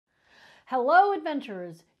Hello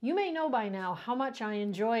adventurers! You may know by now how much I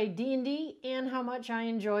enjoy D&D and how much I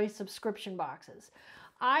enjoy subscription boxes.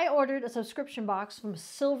 I ordered a subscription box from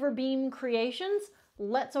Silverbeam Creations.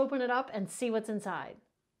 Let's open it up and see what's inside.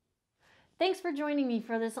 Thanks for joining me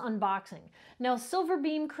for this unboxing. Now,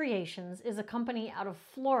 Silverbeam Creations is a company out of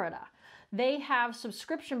Florida. They have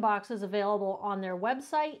subscription boxes available on their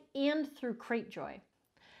website and through Cratejoy.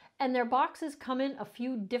 And their boxes come in a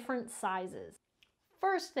few different sizes.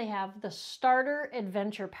 First, they have the Starter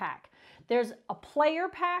Adventure Pack. There's a player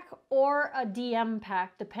pack or a DM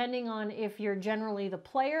pack, depending on if you're generally the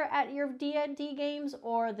player at your D&D games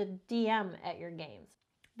or the DM at your games.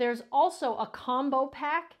 There's also a combo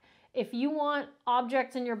pack if you want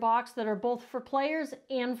objects in your box that are both for players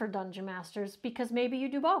and for Dungeon Masters, because maybe you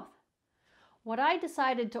do both. What I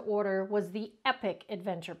decided to order was the Epic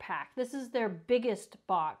Adventure Pack. This is their biggest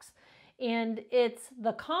box. And it's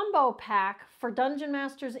the combo pack for Dungeon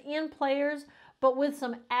Masters and players, but with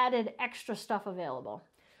some added extra stuff available.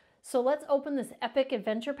 So let's open this Epic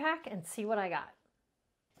Adventure Pack and see what I got.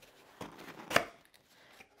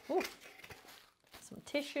 Ooh, some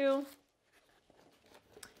tissue.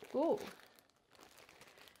 Ooh.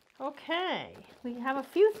 Okay, we have a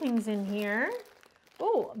few things in here.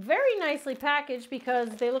 Oh, very nicely packaged because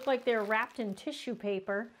they look like they're wrapped in tissue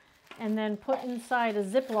paper and then put inside a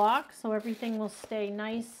Ziploc so everything will stay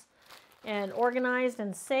nice and organized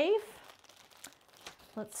and safe.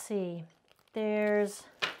 Let's see. There's,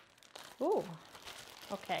 ooh,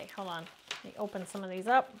 okay, hold on. Let me open some of these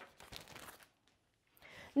up.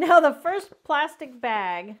 Now the first plastic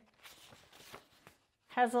bag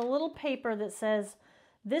has a little paper that says,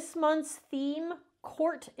 "This month's theme,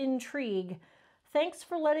 Court Intrigue. Thanks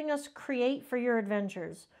for letting us create for your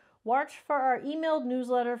adventures. Watch for our emailed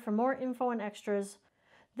newsletter for more info and extras.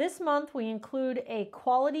 This month we include a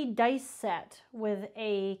quality dice set with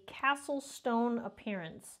a castle stone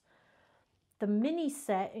appearance. The mini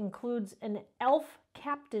set includes an elf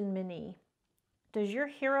captain mini. Does your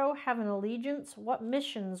hero have an allegiance? What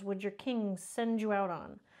missions would your king send you out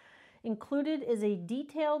on? Included is a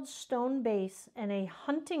detailed stone base and a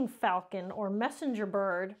hunting falcon or messenger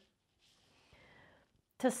bird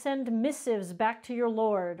to send missives back to your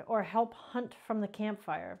lord or help hunt from the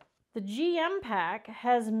campfire. The GM pack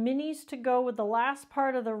has minis to go with the last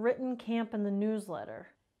part of the written camp in the newsletter.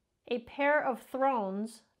 A pair of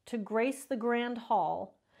thrones to grace the grand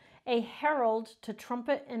hall, a herald to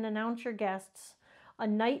trumpet and announce your guests, a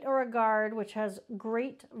knight or a guard which has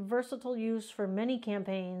great versatile use for many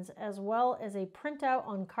campaigns, as well as a printout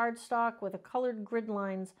on cardstock with a colored grid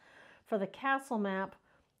lines for the castle map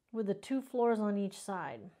with the 2 floors on each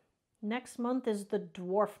side. Next month is the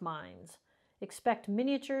dwarf mines. Expect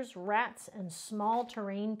miniatures, rats, and small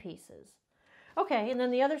terrain pieces." Okay, and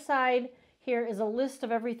then the other side here is a list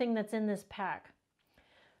of everything that's in this pack.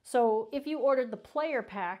 So if you ordered the player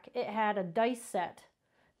pack, it had a dice set,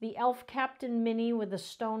 the Elf Captain Mini with the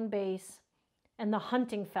stone base, and the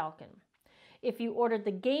Hunting Falcon. If you ordered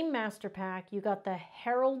the Game Master pack, you got the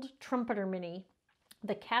Herald Trumpeter Mini,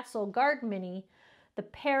 the Castle Guard Mini, the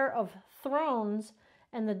pair of thrones,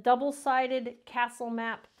 and the double-sided castle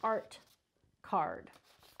map art card,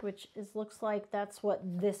 which looks like that's what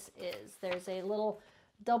this is. There's a little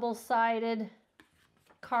double-sided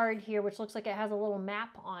card here, which looks like it has a little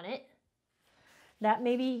map on it. That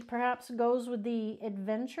maybe perhaps goes with the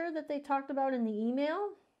adventure that they talked about in the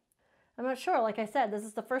email. I'm not sure. Like I said, this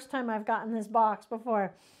is the first time I've gotten this box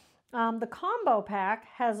before. The combo pack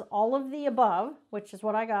has all of the above, which is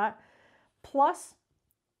what I got, plus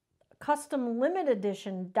custom limited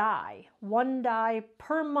edition die. 1 die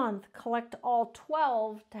per month. Collect all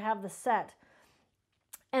 12 to have the set.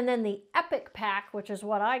 And then the Epic pack, which is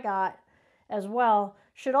what I got as well,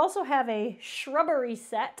 should also have a shrubbery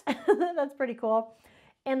set. That's pretty cool.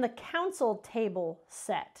 And the council table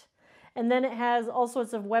set. And then it has all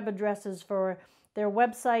sorts of web addresses for their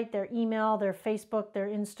website, their email, their Facebook, their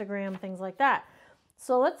Instagram, things like that.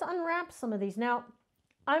 So let's unwrap some of these. Now,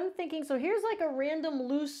 I'm thinking, so here's like a random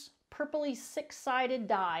loose purpley 6-sided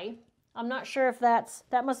die. I'm not sure if that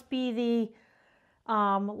must be the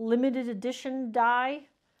limited edition die,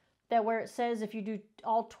 that where it says if you do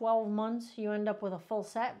all 12 months, you end up with a full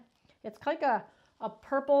set. It's like a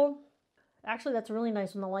purple. Actually, that's really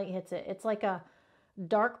nice when the light hits it. It's like a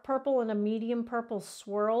dark purple and a medium purple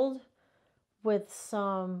swirled with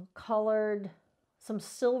some colored, some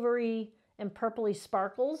silvery and purpley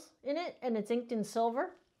sparkles in it, and it's inked in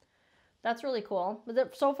silver. That's really cool.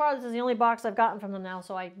 But so far, this is the only box I've gotten from them now,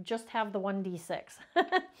 so I just have the 1d6.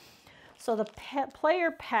 So the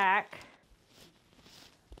player pack.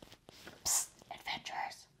 Psst,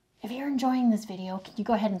 adventurers. If you're enjoying this video, can you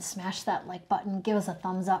go ahead and smash that like button, give us a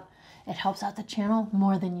thumbs up. It helps out the channel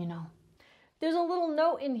more than you know. There's a little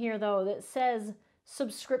note in here though that says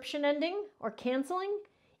subscription ending or canceling.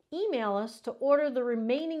 Email us to order the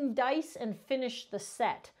remaining dice and finish the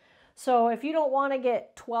set. So if you don't want to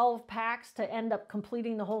get 12 packs to end up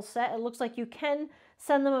completing the whole set, it looks like you can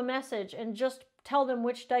send them a message and just tell them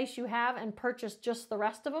which dice you have and purchase just the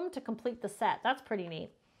rest of them to complete the set. That's pretty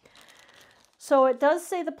neat. So it does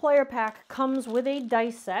say the player pack comes with a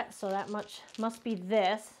dice set, so that much must be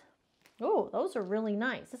this. Oh, those are really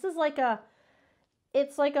nice. This is like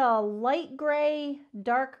it's like a light gray,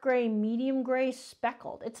 dark gray, medium gray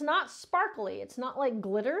speckled. It's not sparkly, it's not like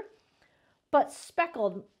glitter, but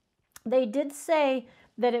speckled. They did say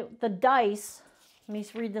that the dice, let me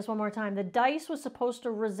read this one more time. The dice was supposed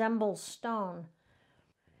to resemble stone.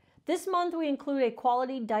 This month we include a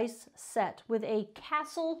quality dice set with a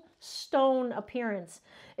castle stone appearance.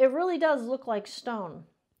 It really does look like stone.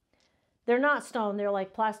 They're not stone, they're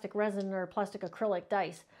like plastic resin or plastic acrylic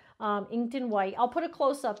dice, inked in white. I'll put a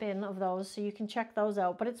close-up in of those so you can check those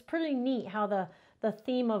out, but it's pretty neat how the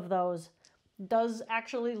theme of those does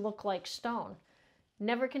actually look like stone.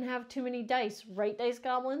 Never can have too many dice, right, Dice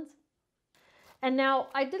Goblins? And now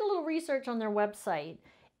I did a little research on their website,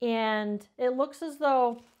 and it looks as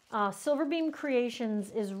though Silverbeam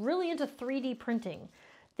Creations is really into 3D printing.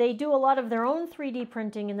 They do a lot of their own 3D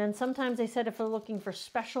printing, and then sometimes they said if they're looking for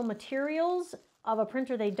special materials of a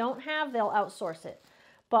printer they don't have, they'll outsource it.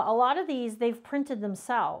 But a lot of these they've printed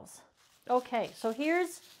themselves. Okay, so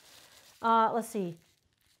here's, let's see,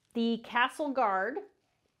 the Castle Guard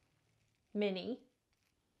Mini.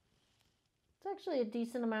 It's actually a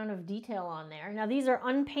decent amount of detail on there. Now these are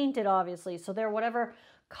unpainted, obviously, so they're whatever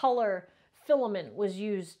color filament was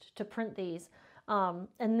used to print these.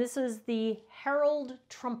 And this is the Herald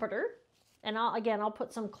Trumpeter. And I'll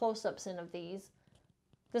put some close-ups in of these.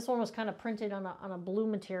 This one was kind of printed on a blue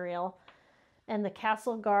material. And the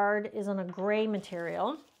Castle Guard is on a gray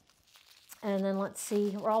material. And then let's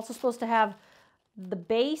see, we're also supposed to have the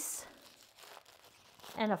base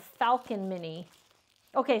and a Falcon Mini.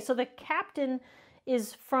 Okay, so the captain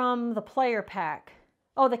is from the player pack.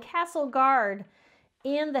 Oh, the Castle Guard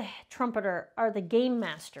and the Trumpeter are the Game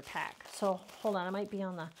Master pack. So hold on, I might be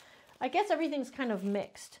on the... I guess everything's kind of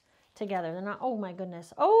mixed together. They're not... Oh my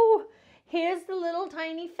goodness. Oh, here's the little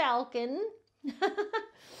tiny Falcon.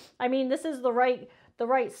 I mean, this is the right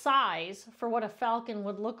size for what a Falcon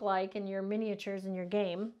would look like in your miniatures in your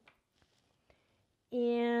game.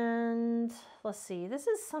 And let's see, this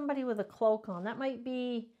is somebody with a cloak on. That might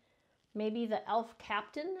be maybe the elf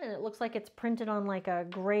captain, and it looks like it's printed on like a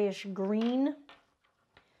grayish green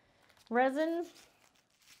resin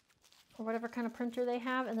or whatever kind of printer they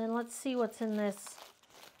have. And then let's see what's in this.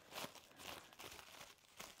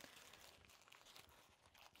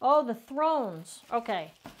 Oh, the thrones.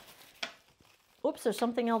 Okay. Oops, there's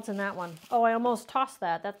something else in that one. Oh, I almost tossed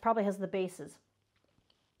that. That probably has the bases.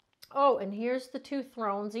 Oh, and here's the two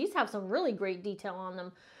thrones. These have some really great detail on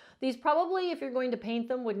them. These probably, if you're going to paint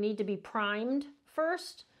them, would need to be primed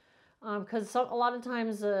first, because a lot of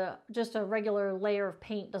times just a regular layer of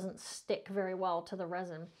paint doesn't stick very well to the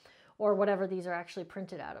resin or whatever these are actually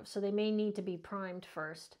printed out of. So they may need to be primed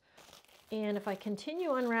first. And if I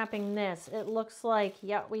continue unwrapping this, it looks like,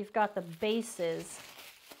 yeah, we've got the bases.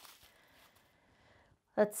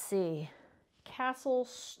 Let's see, Castle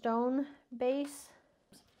Stone base.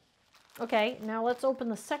 Okay, now let's open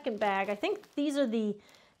the second bag. I think these are the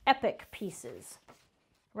epic pieces,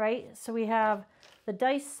 right? So we have the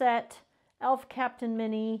dice set, Elf Captain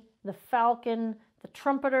Mini, the Falcon, the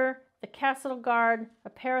Trumpeter, the Castle Guard, a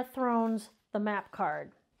pair of thrones, the map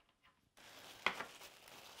card.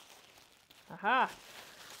 Aha.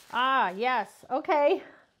 Ah, yes. Okay,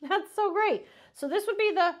 that's so great. So this would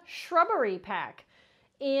be the Shrubbery pack.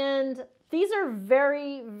 And these are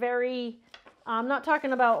very, very... I'm not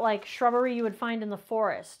talking about like shrubbery you would find in the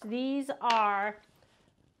forest. These are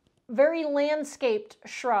very landscaped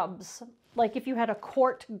shrubs. Like if you had a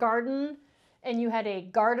court garden and you had a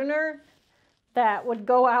gardener that would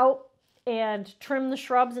go out and trim the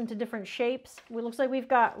shrubs into different shapes. It looks like we've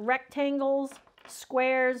got rectangles,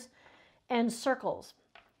 squares, and circles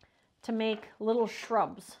to make little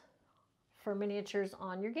shrubs for miniatures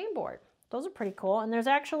on your game board. Those are pretty cool. And there's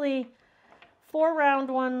actually 4 round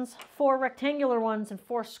ones, 4 rectangular ones, and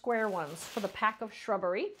 4 square ones for the pack of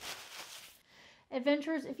shrubbery.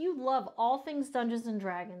 Adventurers, if you love all things Dungeons &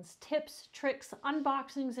 Dragons, tips, tricks,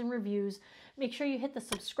 unboxings, and reviews, make sure you hit the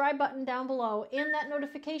subscribe button down below and that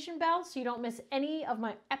notification bell so you don't miss any of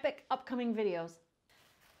my epic upcoming videos.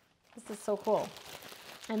 This is so cool.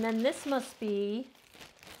 And then this must be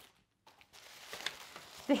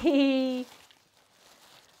the,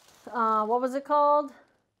 what was it called?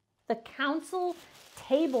 The council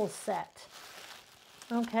table set.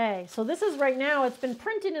 Okay, so this is right now, it's been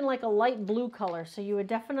printed in like a light blue color, so you would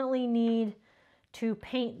definitely need to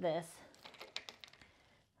paint this.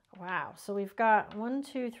 Wow, so we've got 1,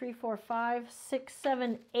 2, 3, 4, 5, 6,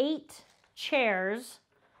 7, 8 chairs.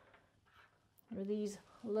 Or these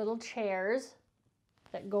little chairs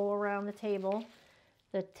that go around the table.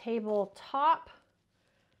 The tabletop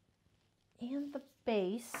and the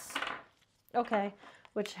base. Okay,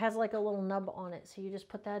 which has like a little nub on it, so you just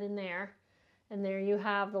put that in there. And there you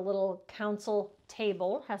have the little council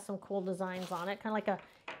table. Has some cool designs on it, kind of like a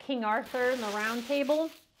King Arthur and the round table.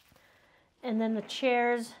 And then the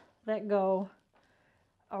chairs that go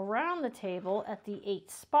around the table at the 8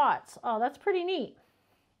 spots. Oh, that's pretty neat.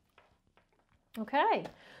 Okay,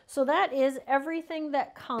 so that is everything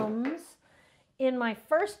that comes in my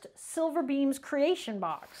first Silverbeam's Creation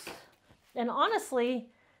box. And honestly,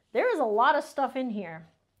 there is a lot of stuff in here.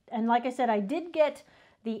 And like I said, I did get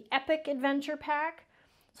the Epic Adventure Pack.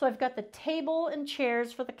 So I've got the table and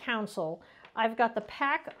chairs for the council. I've got the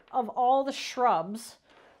pack of all the shrubs,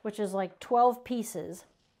 which is like 12 pieces.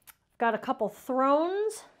 I've got a couple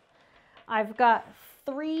thrones. I've got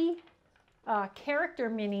 3 character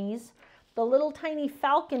minis, the little tiny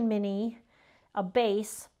falcon mini, a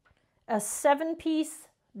base, a 7-piece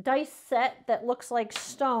dice set that looks like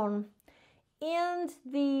stone, and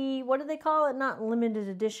the, what do they call it? Not limited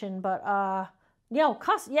edition, but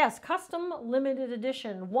custom limited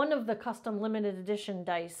edition. One of the custom limited edition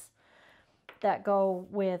dice that go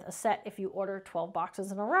with a set if you order 12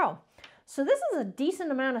 boxes in a row. So this is a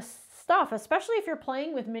decent amount of stuff, especially if you're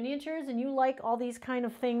playing with miniatures and you like all these kind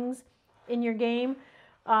of things in your game.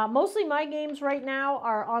 Mostly my games right now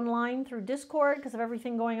are online through Discord because of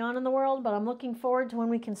everything going on in the world, but I'm looking forward to when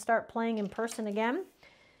we can start playing in person again.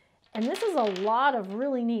 And this is a lot of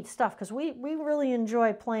really neat stuff because we really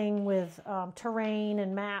enjoy playing with terrain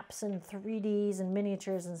and maps and 3Ds and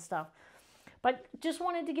miniatures and stuff. But just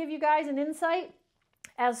wanted to give you guys an insight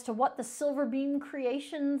as to what the Silverbeam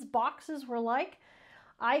Creations boxes were like.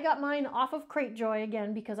 I got mine off of Cratejoy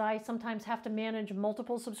again because I sometimes have to manage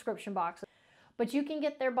multiple subscription boxes. But you can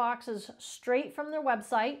get their boxes straight from their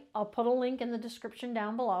website. I'll put a link in the description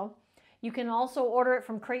down below. You can also order it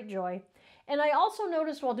from Cratejoy. And I also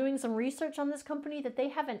noticed while doing some research on this company that they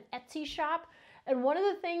have an Etsy shop. And one of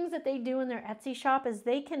the things that they do in their Etsy shop is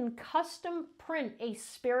they can custom print a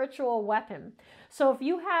spiritual weapon. So if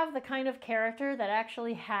you have the kind of character that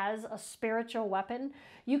actually has a spiritual weapon,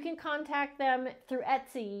 you can contact them through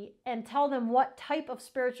Etsy and tell them what type of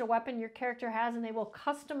spiritual weapon your character has, and they will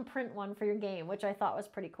custom print one for your game, which I thought was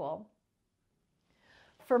pretty cool.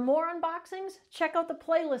 For more unboxings, check out the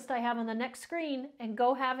playlist I have on the next screen and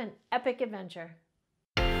go have an epic adventure.